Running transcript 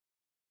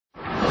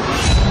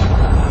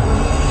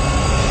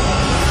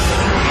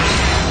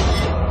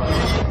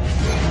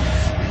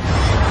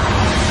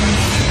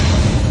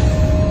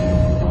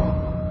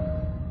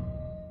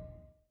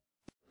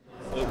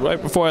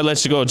Right before I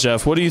let you go,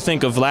 Jeff, what do you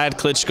think of Vlad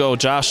Klitschko,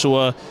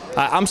 Joshua?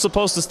 I'm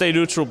supposed to stay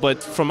neutral,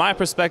 but from my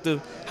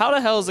perspective, how the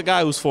hell is a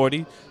guy who's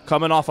 40,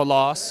 coming off a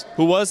loss,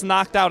 who was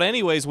knocked out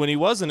anyways when he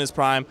was in his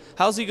prime,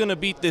 how's he going to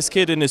beat this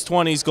kid in his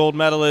 20s, gold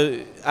medal?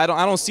 I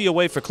don't see a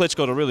way for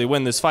Klitschko to really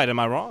win this fight. Am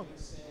I wrong?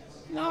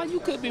 No, you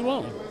could be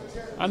wrong.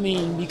 I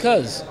mean,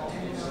 because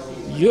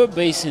you're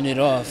basing it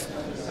off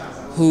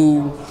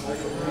who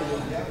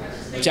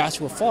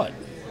Joshua fought.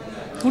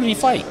 Who did he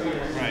fight?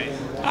 Right.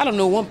 I don't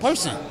know one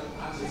person.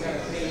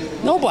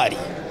 Nobody.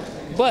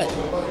 But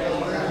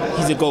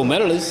he's a gold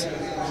medalist.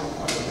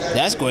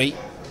 That's great.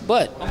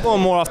 But I'm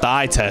going more off the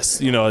eye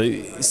test, you know,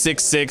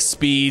 6'6",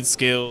 speed,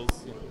 skills.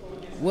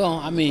 well,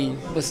 I mean,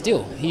 but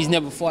still, he's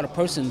never fought a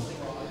person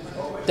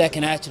that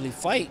can actually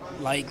fight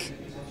like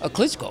a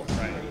Klitschko,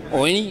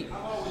 Right.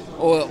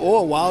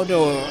 or Wilder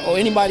or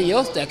anybody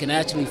else that can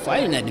actually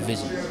fight in that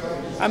division.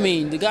 I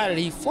mean, the guy that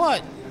he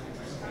fought,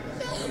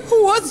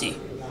 who was he?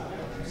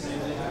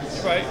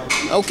 Right.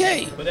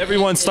 Okay. But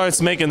everyone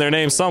starts making their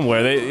name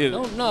somewhere.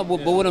 No,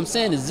 but what I'm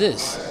saying is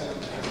this: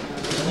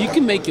 you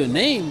can make your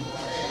name,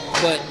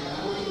 but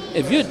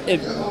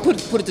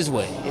put it this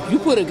way, if you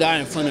put a guy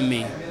in front of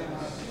me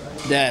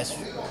that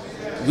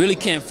really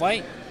can't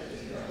fight,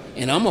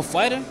 and I'm a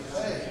fighter,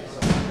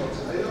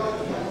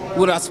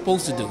 what am I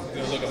supposed to do?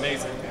 You'll look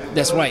amazing.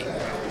 That's right.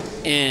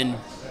 And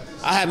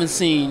I haven't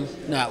seen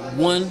not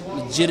one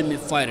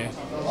legitimate fighter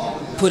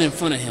put in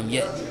front of him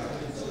yet.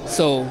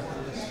 So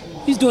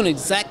he's doing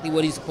exactly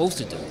what he's supposed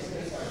to do.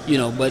 You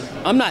know, but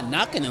I'm not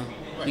knocking him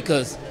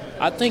because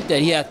I think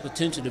that he has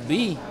potential to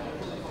be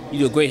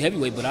a great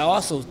heavyweight, but I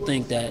also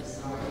think that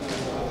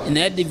in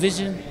that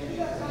division,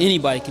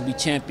 anybody can be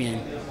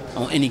champion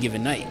on any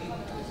given night.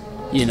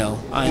 You know.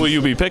 Who will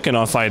you be picking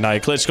on fight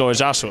night, Klitschko or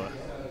Joshua?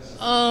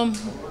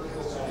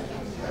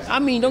 I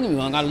mean, don't get me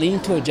wrong, I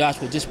lean toward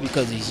Joshua just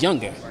because he's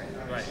younger.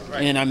 Right.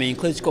 And I mean,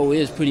 Klitschko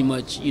is pretty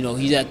much, you know,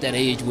 he's at that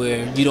age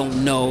where you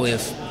don't know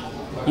if,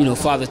 you know,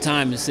 Father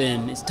Time is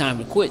saying it's time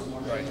to quit.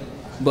 Right.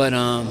 But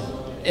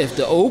if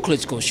the old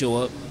Klitschko show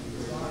up,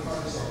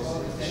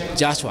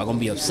 Joshua gonna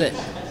be upset.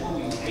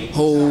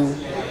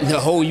 The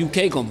whole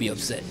UK gonna be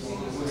upset.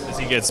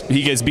 He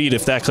gets beat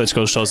if that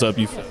Klitschko shows up.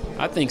 You feel?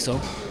 I think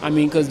so. I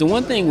mean, because the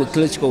one thing with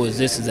Klitschko is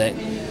that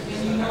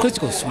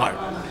Klitschko's smart.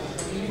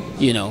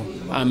 You know,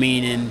 I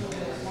mean, and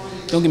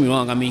don't get me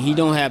wrong, I mean, he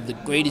don't have the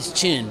greatest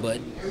chin, but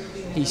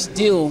he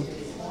still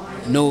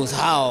knows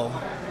how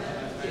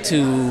to,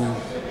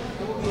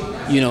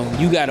 you know,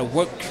 you got to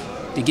work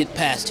to get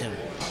past him,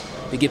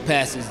 to get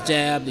past his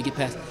jab, to get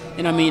past,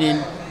 and I mean,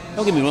 and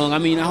don't get me wrong, I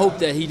mean, I hope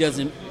that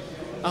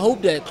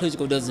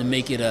Klitschko doesn't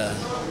make it a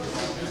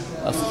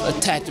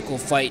tactical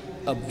fight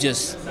of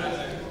just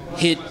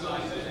hit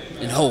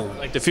and hold.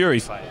 Like the Fury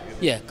fight.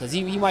 Yeah, because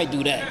he might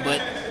do that,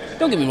 but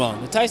don't get me wrong,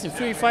 the Tyson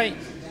Fury fight,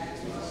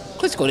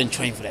 Klitschko didn't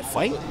train for that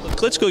fight.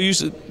 Klitschko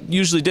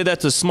usually did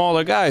that to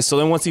smaller guys, so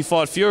then once he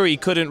fought Fury, he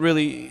couldn't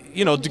really,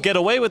 you know, get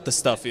away with the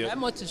stuff here. That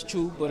much is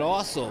true, but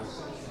also,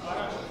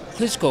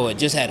 Klitschko had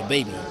just had a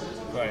baby.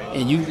 Right.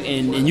 And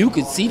you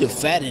could see the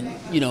fat, and,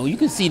 you know, you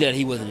could see that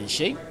he wasn't in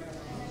shape.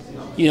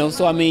 You know,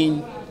 so I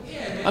mean,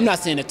 I'm not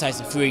saying that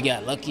Tyson Fury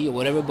got lucky or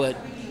whatever, but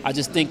I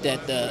just think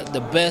that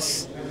the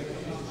best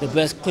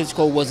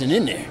Klitschko wasn't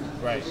in there.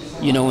 Right.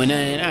 You know, and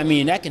I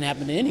mean, that can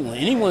happen to anyone.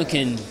 Anyone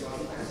can,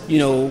 you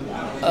know,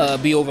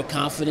 be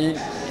overconfident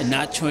and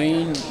not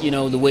train, you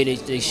know, the way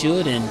they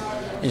should, and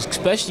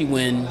especially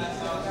when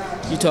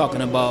you're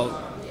talking about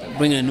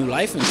bringing a new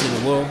life into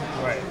the world.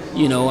 Right.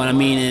 You know what I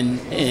mean,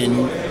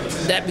 and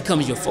that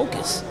becomes your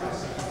focus.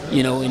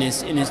 You know, and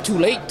it's too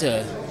late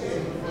to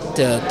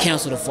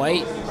cancel the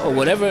fight or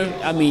whatever.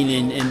 I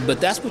mean,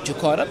 but that's what you're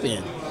caught up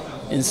in.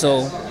 And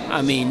so,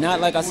 I mean,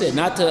 not like I said,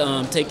 not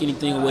to take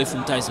anything away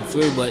from Tyson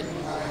Fury, but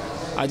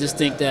I just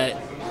think that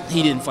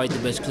he didn't fight the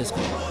best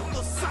Klitschko.